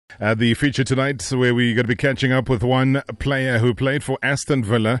The feature tonight, where we're going to be catching up with one player who played for Aston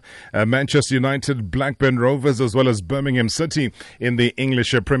Villa, Manchester United, Blackburn Rovers, as well as Birmingham City in the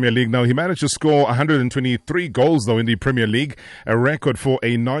English Premier League. Now, he managed to score 123 goals, though, in the Premier League, a record for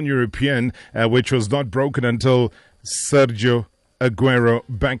a non-European, which was not broken until Sergio Aguero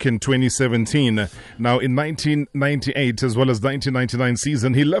back in 2017. Now, in 1998 as well as 1999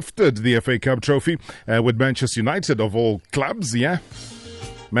 season, he lifted the FA Cup trophy with Manchester United, of all clubs,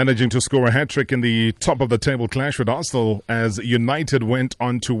 managing to score a hat-trick in the top-of-the-table clash with Arsenal as United went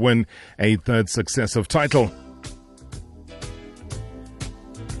on to win a third successive title.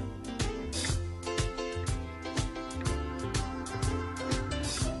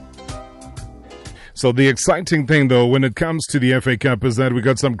 So the exciting thing, though, when it comes to the FA Cup is that we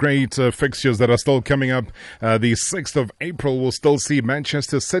got some great fixtures that are still coming up. The 6th of April will still see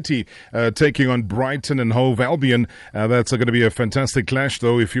Manchester City taking on Brighton and Hove Albion. That's going to be a fantastic clash,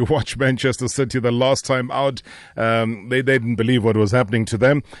 though. If you watch Manchester City the last time out, they didn't believe what was happening to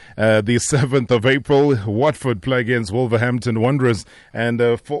them. The 7th of April, Watford play against Wolverhampton Wanderers. And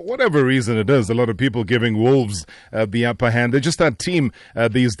for whatever reason it is, a lot of people giving Wolves the upper hand. They're just that team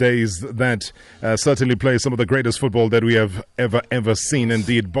these days that certainly play some of the greatest football that we have ever seen,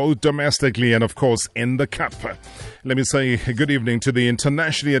 indeed, both domestically and, of course, in the Cup. Let me say good evening to the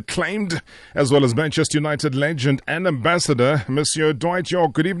internationally acclaimed, as well as Manchester United legend and ambassador, Monsieur Dwight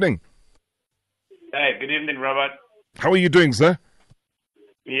Yorke. Good evening. Hey, good evening, Robert. How are you doing, sir?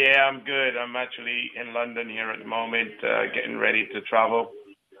 Yeah, I'm good. I'm actually in London here at the moment, getting ready to travel.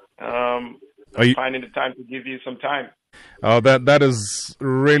 Finding the time to give you some time. That is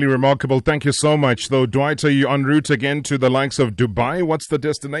really remarkable. Thank you so much. Though, Dwight, are you en route again to the likes of Dubai? What's the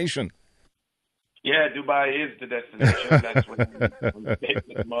destination? Yeah, Dubai is the destination. That's what I'm at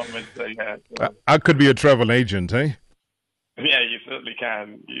the moment. So, yeah, so. I could be a travel agent, eh? Yeah, you certainly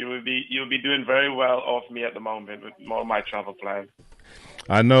can. You'll be doing very well off me at the moment with all my travel plans.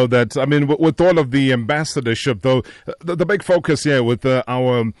 I know that. I mean, with all of the ambassadorship, though, the big focus here with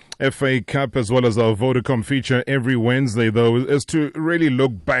our FA Cup as well as our Vodacom feature every Wednesday, though, is to really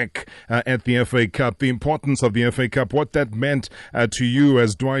look back at the FA Cup, the importance of the FA Cup, what that meant to you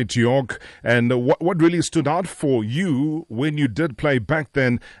as Dwight Yorke, and what really stood out for you when you did play back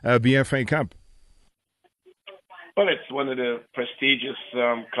then the FA Cup. Well, it's one of the prestigious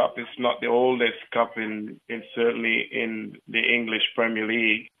cup. It's not the oldest cup certainly in the English Premier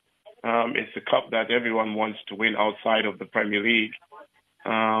League. It's a cup that everyone wants to win outside of the Premier League.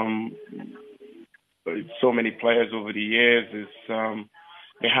 So many players over the years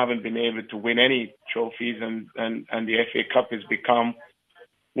they haven't been able to win any trophies, and the FA Cup has become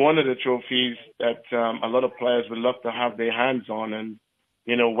one of the trophies that a lot of players would love to have their hands on. And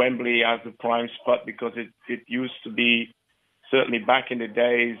Wembley as a prime spot, because it used to be, certainly back in the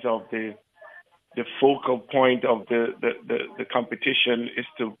days of the focal point of the competition is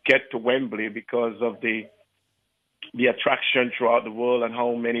to get to Wembley because of the attraction throughout the world and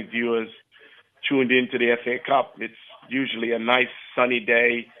how many viewers tuned into the FA Cup. It's usually a nice sunny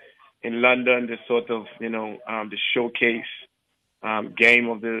day in London, the sort of, the showcase game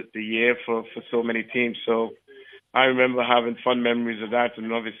of the year for so many teams. So I remember having fun memories of that,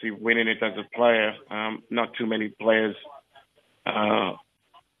 and obviously winning it as a player. Not too many players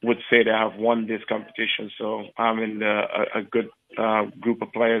would say they have won this competition. So I'm in a good group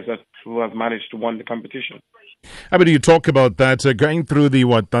of players who have managed to win the competition. I mean, you talk about that, going through the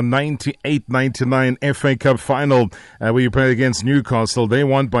 98-99 FA Cup final where you played against Newcastle. They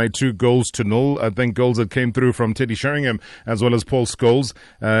won by 2-0. I think goals that came through from Teddy Sheringham as well as Paul Scholes,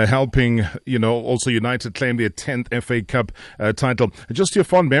 helping, also United claim their 10th FA Cup title. Just your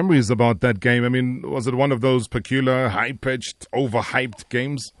fond memories about that game. I mean, was it one of those peculiar, high-pitched, overhyped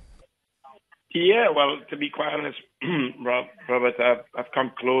games? Yeah, well, to be quite honest, Robert, I've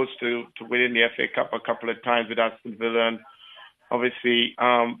come close to winning the FA Cup a couple of times with Aston Villa. And obviously,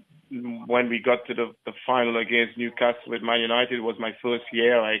 when we got to the final against Newcastle with Man United, it was my first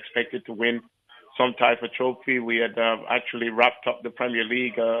year. I expected to win some type of trophy. We had actually wrapped up the Premier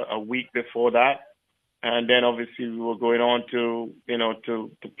League a week before that. And then obviously we were going on to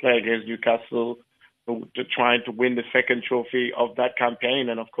play against Newcastle, to trying to win the second trophy of that campaign.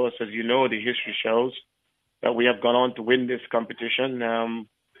 And of course, as you know, the history shows that we have gone on to win this competition.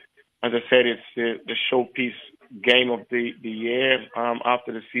 As I said, it's the showpiece game of the year.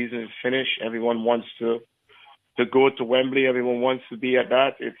 After the season is finished, everyone wants to go to Wembley. Everyone wants to be at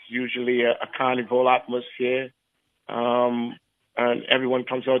that. It's usually a carnival atmosphere. And everyone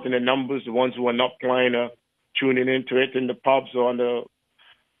comes out in the numbers. The ones who are not playing are tuning into it in the pubs or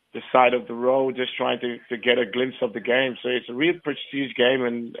the side of the road, just trying to get a glimpse of the game. So it's a real prestige game,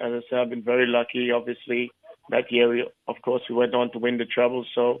 and as I said, I've been very lucky. Obviously, that year, of course, we went on to win the treble.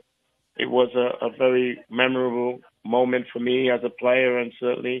 So it was a very memorable moment for me as a player, and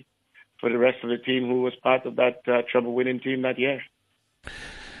certainly for the rest of the team who was part of that treble-winning team that year.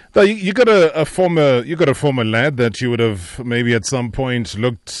 Now, you got a former lad that you would have maybe at some point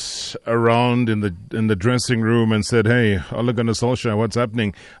looked around in the dressing room and said, "Hey, Ole Gunnar Solskjaer, what's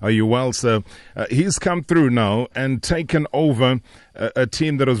happening? Are you well, sir?" He's come through now and taken over a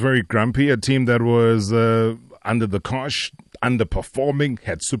team that was very grumpy, a team that was under the cosh, underperforming,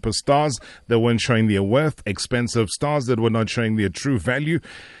 had superstars that weren't showing their worth, expensive stars that were not showing their true value,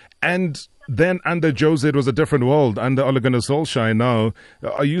 and then under Jose, it was a different world. Under Ole Gunnar Solskjaer now,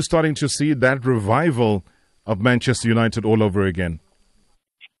 are you starting to see that revival of Manchester United all over again?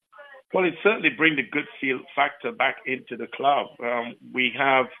 Well, it certainly brings the good feel factor back into the club. We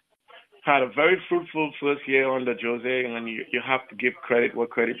have had a very fruitful first year under Jose, and you have to give credit where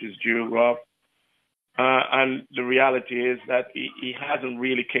credit is due, Rob. And the reality is that he hasn't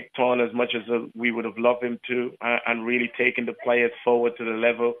really kicked on as much as we would have loved him to, and really taken the players forward to the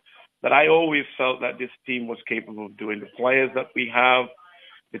level that I always felt that this team was capable of doing. The players that we have,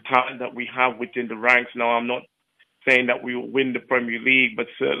 the talent that we have within the ranks. Now, I'm not saying that we will win the Premier League, but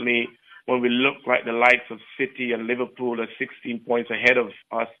certainly when we look like the likes of City and Liverpool are 16 points ahead of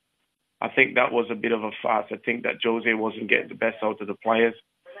us, I think that was a bit of a farce. I think that Jose wasn't getting the best out of the players.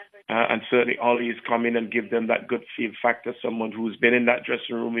 And certainly Ollie has come in and give them that good feel factor, someone who's been in that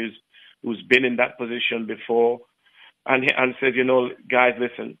dressing room, who's been in that position before, and said, guys,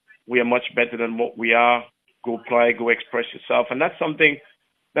 listen, we are much better than what we are. Go play, go express yourself. And that's something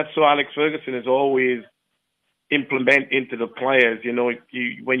that Sir Alex Ferguson has always implement into the players.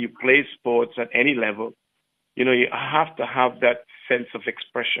 When you play sports at any level, you have to have that sense of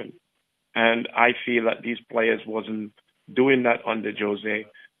expression. And I feel that these players wasn't doing that under Jose.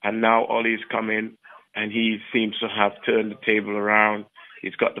 And now Ollie's come in and he seems to have turned the table around.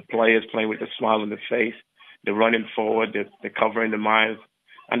 He's got the players playing with a smile on their face. They're running forward. They're covering the miles.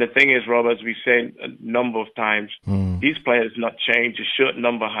 And the thing is, Rob, as we've said a number of times, these players not changed. The shirt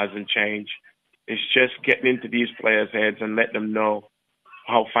number hasn't changed. It's just getting into these players' heads and let them know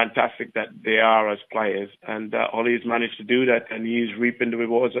how fantastic that they are as players. And Ollie's managed to do that, and he's reaping the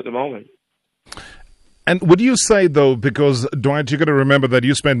rewards at the moment. And would you say, though, because, Dwight, you got to remember that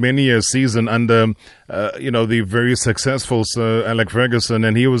you spent many a season under, the very successful Sir Alex Ferguson,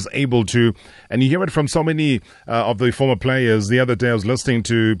 and he was able to, and you hear it from so many of the former players. The other day I was listening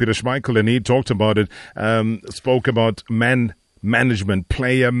to Peter Schmeichel, and he talked about it, spoke about management,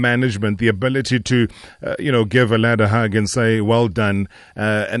 player management, the ability to, give a lad a hug and say, well done,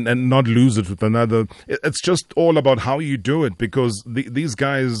 and not lose it with another. It's just all about how you do it, because these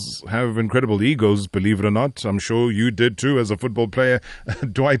guys have incredible egos, believe it or not. I'm sure you did too as a football player,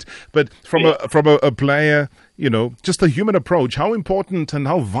 Dwight. But from a player, just a human approach, how important and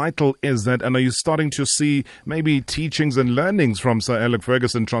how vital is that? And are you starting to see maybe teachings and learnings from Sir Alex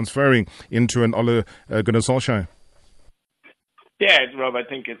Ferguson transferring into an Ole Gunnar Solskjaer? Yeah, Rob, I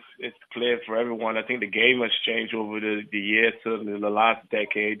think it's clear for everyone. I think the game has changed over the years, certainly in the last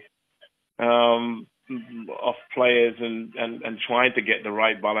decade, of players and trying to get the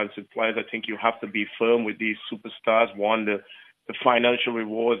right balance with players. I think you have to be firm with these superstars. One, the financial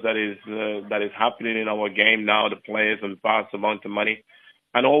rewards that is happening in our game now, the players and vast amount of money.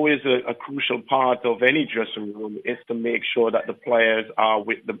 And always a crucial part of any dressing room is to make sure that the players are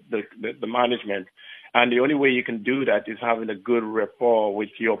with the management. And the only way you can do that is having a good rapport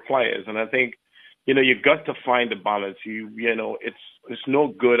with your players. And I think, you've got to find the balance. It's no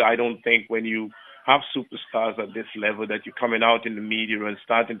good, I don't think, when you have superstars at this level that you're coming out in the media and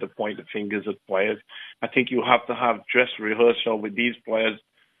starting to point the fingers at players. I think you have to have dress rehearsal with these players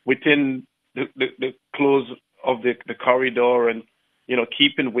within the close of the corridor and,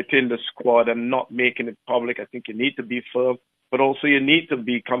 keeping within the squad and not making it public. I think you need to be firm. But also you need to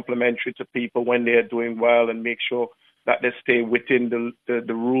be complimentary to people when they're doing well and make sure that they stay within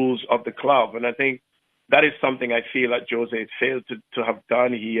the rules of the club. And I think that is something I feel that Jose has failed to have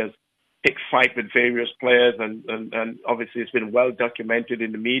done. He has picked fight with various players and obviously it's been well documented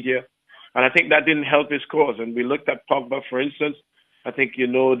in the media. And I think that didn't help his cause. And we looked at Pogba, for instance. I think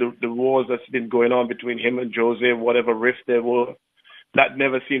the wars that's been going on between him and Jose, whatever rift there were, that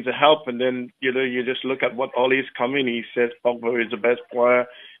never seems to help. And then, you just look at what Ollie's coming. He says Pogba is the best player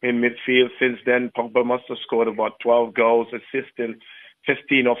in midfield. Since then, Pogba must have scored about 12 goals, assisting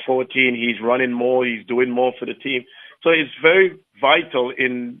 15 or 14, he's running more, he's doing more for the team. So it's very vital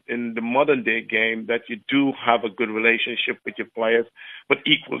in the modern day game that you do have a good relationship with your players, but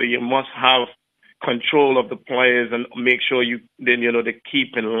equally you must have control of the players and make sure they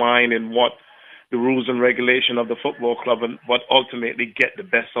keep in line in what the rules and regulation of the football club and what ultimately get the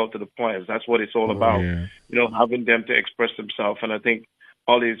best out of the players. That's what it's all about. Yeah. Having them to express themselves. And I think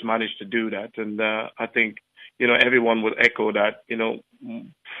Ollie's managed to do that. And I think, everyone will echo that,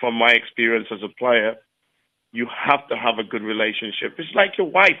 from my experience as a player, you have to have a good relationship. It's like your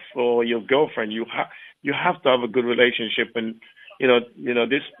wife or your girlfriend. You have to have a good relationship. And,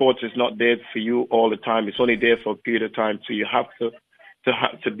 this sport is not there for you all the time. It's only there for a period of time. So you have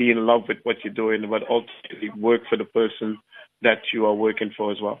to be in love with what you're doing, but ultimately work for the person that you are working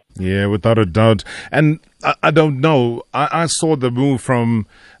for as well. Yeah, without a doubt. And I don't know. I saw the move from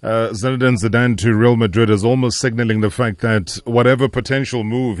Zinedine Zidane to Real Madrid as almost signaling the fact that whatever potential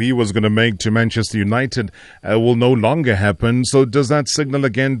move he was going to make to Manchester United will no longer happen. So does that signal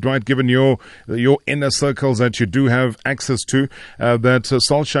again, Dwight, given your inner circles that you do have access to, that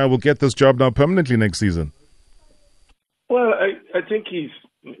Solskjaer will get this job now permanently next season? Well, I think he's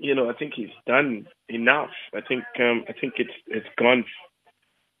done enough. I think it's gone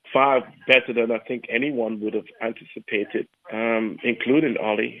far better than I think anyone would have anticipated, including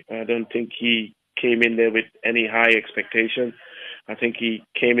Ollie. I don't think he came in there with any high expectation. I think he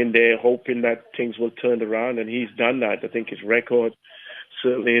came in there hoping that things will turn around, and he's done that. I think his record,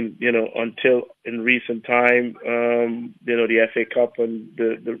 certainly, until in recent time, the FA Cup and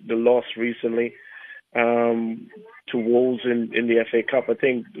the loss recently to Wolves in the FA Cup. I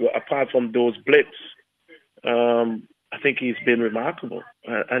think apart from those blips, I think he's been remarkable.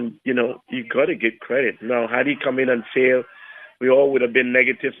 And you got to give credit. Now, had he come in and failed, we all would have been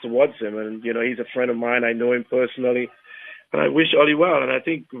negative towards him. And, he's a friend of mine. I know him personally. And I wish Ollie well. And I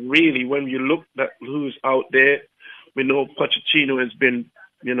think really when you look at who's out there, we know Pochettino has been,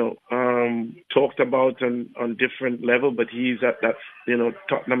 talked about on different level, but he's at that,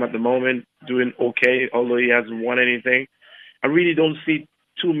 Tottenham at the moment doing okay, although he hasn't won anything. I really don't see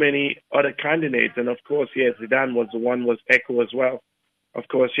too many other candidates. And of course, yes, Zidane was Echo as well. Of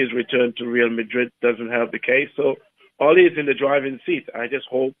course, his return to Real Madrid doesn't help the case. So Ollie is in the driving seat. I just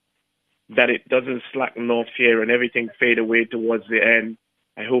hope that it doesn't slacken off here and everything fade away towards the end.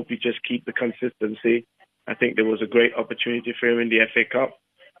 I hope we just keep the consistency. I think there was a great opportunity for him in the FA Cup,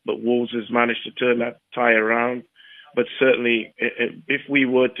 but Wolves has managed to turn that tie around. But certainly, if we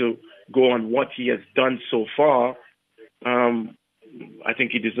were to go on what he has done so far, I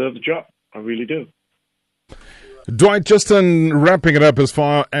think he deserves the job. I really do. Dwight, just in wrapping it up as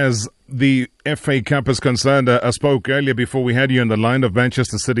far as the FA Cup is concerned, I spoke earlier before we had you in the line of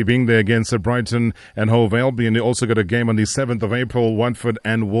Manchester City being there against Brighton and Hove Albion. You also got a game on the 7th of April, Watford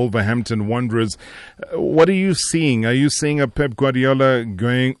and Wolverhampton Wanderers. What are you seeing? Are you seeing a Pep Guardiola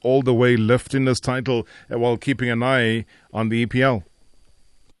going all the way, lifting this title while keeping an eye on the EPL?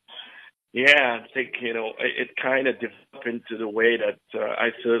 Yeah, I think, it kind of developed into the way that I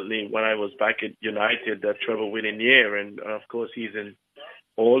certainly, when I was back at United, that treble-winning year, and of course he's in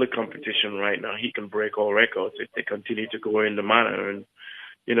all the competition right now. He can break all records if they continue to go in the manner. And,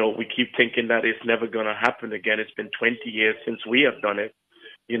 we keep thinking that it's never going to happen again. It's been 20 years since we have done it.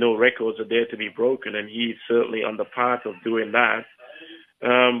 Records are there to be broken, and he's certainly on the path of doing that.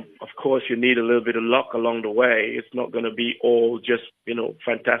 Of course, you need a little bit of luck along the way. It's not going to be all just,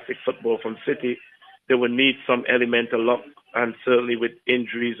 fantastic football from City. They will need some elemental luck, and certainly with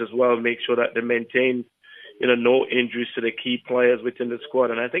injuries as well, make sure that they maintain, no injuries to the key players within the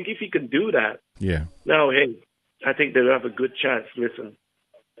squad. And I think if he can do that, now, hey, I think they'll have a good chance. Listen,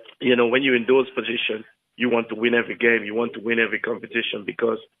 when you're in those positions, you want to win every game. You want to win every competition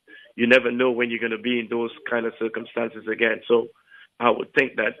because you never know when you're going to be in those kind of circumstances again. So I would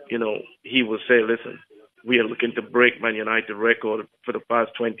think that, he will say, listen, we are looking to break Man United record for the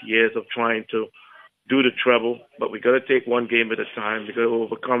past 20 years of trying to do the treble, but we got to take one game at a time. We got to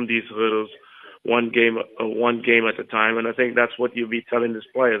overcome these hurdles one game at a time. And I think that's what you'll be telling these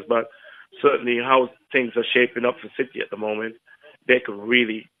players. But certainly how things are shaping up for City at the moment, they could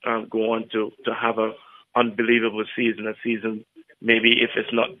really go on to have an unbelievable season, a season maybe if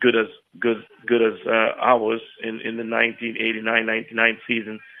it's not good as ours in the 1989-99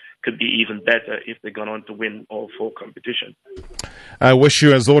 season, could be even better if they gone on to win all 4 competitions. I wish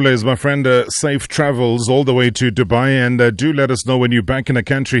you, as always, my friend, safe travels all the way to Dubai, and do let us know when you're back in the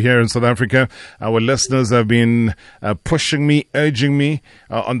country here in South Africa. Our listeners have been pushing me, urging me,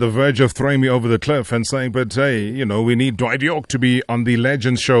 on the verge of throwing me over the cliff and saying, but hey, you know, we need Dwight Yorke to be on the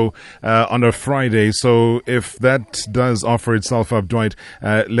Legends show on a Friday. So if that does offer itself up, Dwight,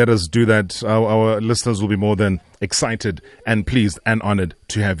 let us do that. Our listeners will be more than excited and pleased and honored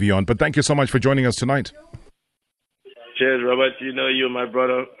to have you on. But thank you so much for joining us tonight. Cheers, Robert. You know you're my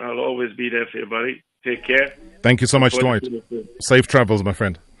brother. I'll always be there for you, buddy. Take care. Thank you so much, Dwight. Safe travels, my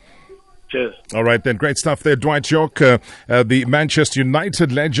friend. Cheers. All right, then. Great stuff there. Dwight Yorke, the Manchester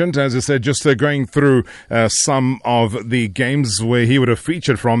United legend, as I said, just going through some of the games where he would have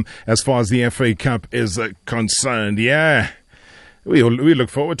featured from as far as the FA Cup is concerned. Yeah. We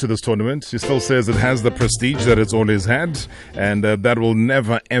look forward to this tournament. He still says it has the prestige that it's always had, and that will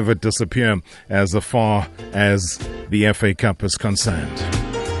never, ever disappear as far as the FA Cup is concerned.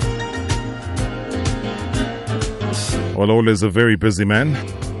 Well, always a very busy man.